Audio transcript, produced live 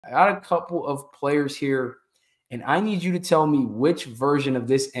I got a couple of players here, and I need you to tell me which version of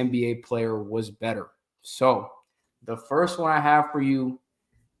this NBA player was better. So, the first one I have for you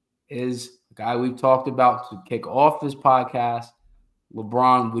is a guy we've talked about to kick off this podcast,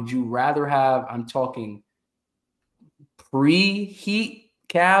 LeBron. Would you rather have, I'm talking pre-Heat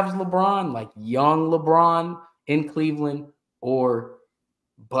Cavs LeBron, like young LeBron in Cleveland, or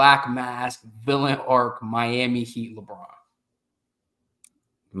Black Mask, Villain Arc, Miami Heat LeBron?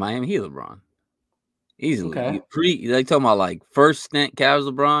 Miami Heat LeBron. Easily. Okay. Like talking about like first stint Cavs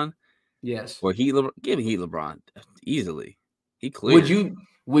LeBron Yes. or Heat LeBron. Give me Heat LeBron. Easily. He cleared.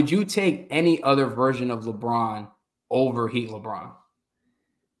 Would you take any other version of LeBron over Heat LeBron?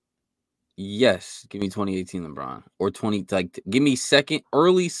 Yes. Give me 2018 LeBron. Or give me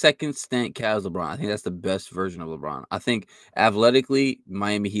early second stint Cavs LeBron. I think that's the best version of LeBron. I think athletically,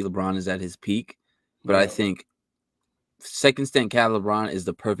 Miami Heat LeBron is at his peak. But I think second stint Cavs LeBron is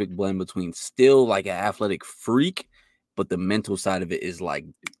the perfect blend between still like an athletic freak, but the mental side of it is like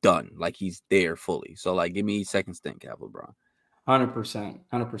done. Like he's there fully. So like give me second stint Cavs LeBron. 100%.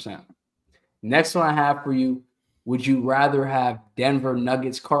 100%. Next one I have for you. Would you rather have Denver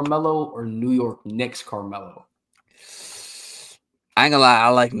Nuggets Carmelo or New York Knicks Carmelo? I ain't gonna lie, I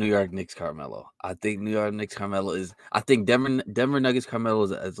like New York Knicks Carmelo. I think New York Knicks Carmelo is. I think Denver Nuggets Carmelo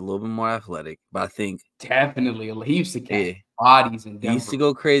is a little bit more athletic, but I think definitely he used to catch bodies in Denver. He used to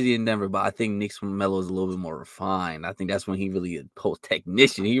go crazy in Denver, but I think Knicks Carmelo is a little bit more refined. I think that's when he really a post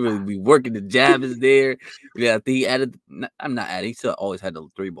technician. He really be working. The jab is there. Yeah, I think he added. I'm not adding. He still always had the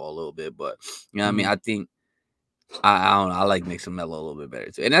 3-ball a little bit, but you know what I mean. I think. I don't know. I like Knicks Carmelo a little bit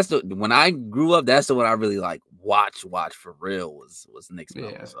better too, and that's when I grew up. That's the one I really like watch for real was Knicks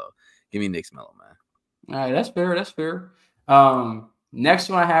Mello. Yeah. So give me Knicks Mello, man. All right, that's fair. That's fair. Next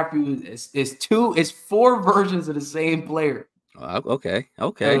one I have for you is 4 versions of the same player. Okay.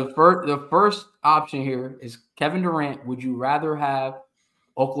 The first option here is Kevin Durant. Would you rather have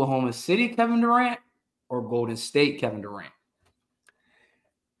Oklahoma City Kevin Durant or Golden State Kevin Durant?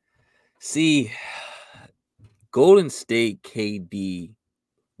 See, Golden State KD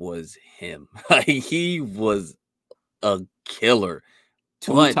was him. Like he was a killer.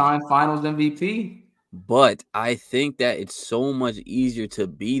 2-time Finals MVP. But I think that it's so much easier to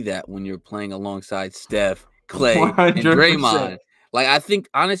be that when you're playing alongside Steph, Clay, 100%. And Draymond. Like I think,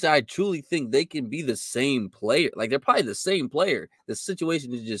 honestly, I truly think they can be the same player. Like they're probably the same player. The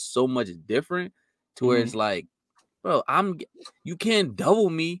situation is just so much different to where it's like, bro, you can't double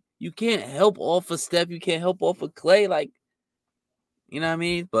me. You can't help off of Steph. You can't help off of Clay. Like, you know what I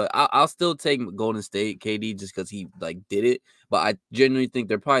mean? But I'll still take Golden State, KD, just because he like did it. But I genuinely think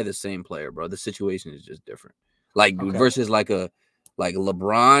they're probably the same player, bro. The situation is just different. Like versus like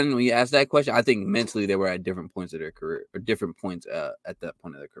LeBron. When you ask that question, I think mentally they were at different points of their career or different points at that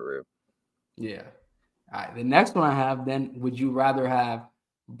point of their career. Yeah. All right. The next one I have then, would you rather have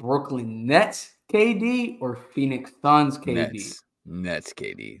Brooklyn Nets KD or Phoenix Suns KD? Nets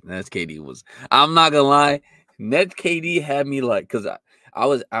KD. Nets KD was. I'm not gonna lie. Nets KD had me like, cause I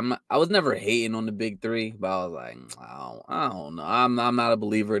was never hating on the big three, but I was like, I don't know. I'm not a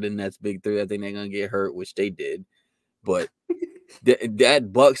believer in the Nets big three. I think they're gonna get hurt, which they did. But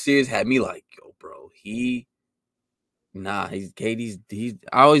that Bucks series had me like, yo, bro, he's KD's.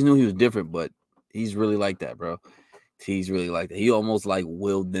 I always knew he was different, but he's really like that, bro. He's really like that. He almost like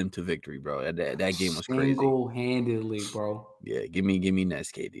willed them to victory, bro. That game was crazy. Single-handedly, bro. Yeah, give me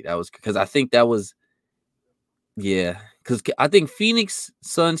Nets KD. That was because I think that was. Yeah, because I think Phoenix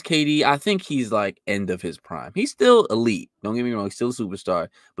Suns KD, I think he's like end of his prime. He's still elite. Don't get me wrong, he's still a superstar,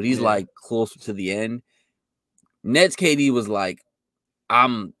 but he's like closer to the end. Nets KD was like,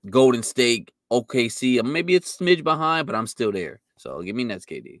 I'm Golden State, OKC. Maybe it's a smidge behind, but I'm still there. So give me Nets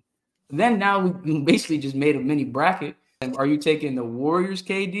KD. Then now we basically just made a mini bracket. Are you taking the Warriors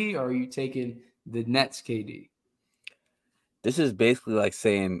KD or are you taking the Nets KD? This is basically like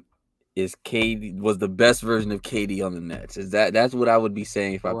saying, is KD was the best version of KD on the Nets? That's what I would be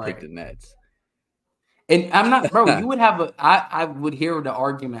saying if I picked the Nets. And I'm not, bro. You would have I would hear the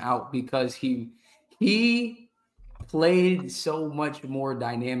argument out because he played so much more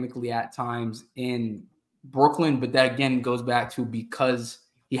dynamically at times in Brooklyn, but that again goes back to because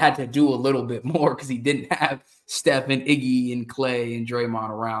he had to do a little bit more because he didn't have Steph and Iggy and Clay and Draymond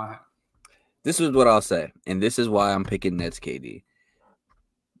around him. This is what I'll say, and this is why I'm picking Nets KD.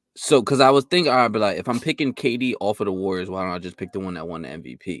 So, because I was thinking, all right, but like, if I'm picking KD off of the Warriors, why don't I just pick the one that won the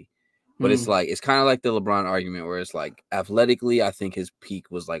MVP? But it's like, it's kind of like the LeBron argument where it's like, athletically, I think his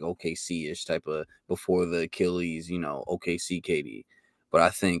peak was like OKC-ish type of before the Achilles, OKC KD. But I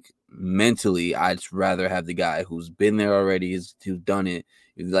think mentally, I'd rather have the guy who's been there already, who's done it.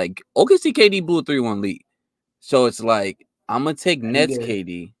 Like OKC KD blew a 3-1 lead. So it's like, I'm going to take Nets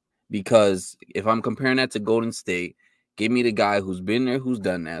KD because if I'm comparing that to Golden State, give me the guy who's been there, who's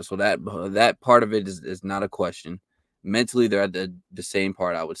done that. So that part of it is not a question. Mentally, they're at the same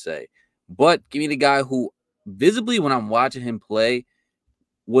part, I would say. But give me the guy who visibly, when I'm watching him play,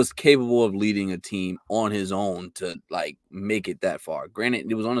 was capable of leading a team on his own to like make it that far.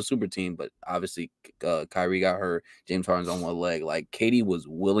 Granted, it was on a super team, but obviously Kyrie got hurt. James Harden's on one leg. Like KD was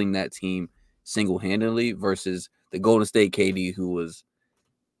willing that team single-handedly versus the Golden State KD, who was,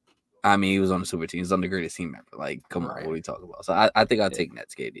 I mean, he was on the super team. He's on the greatest team ever. Like, come on, what are we talking about? So I think I'll take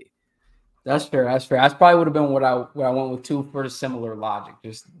Nets KD. That's fair. That's fair. That's probably would have been what I went with too, for the similar logic.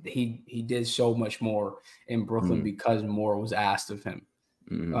 Just he did so much more in Brooklyn because more was asked of him.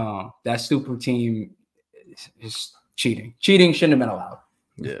 That super team is cheating. Cheating shouldn't have been allowed.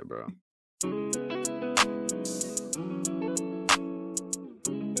 Yeah, bro.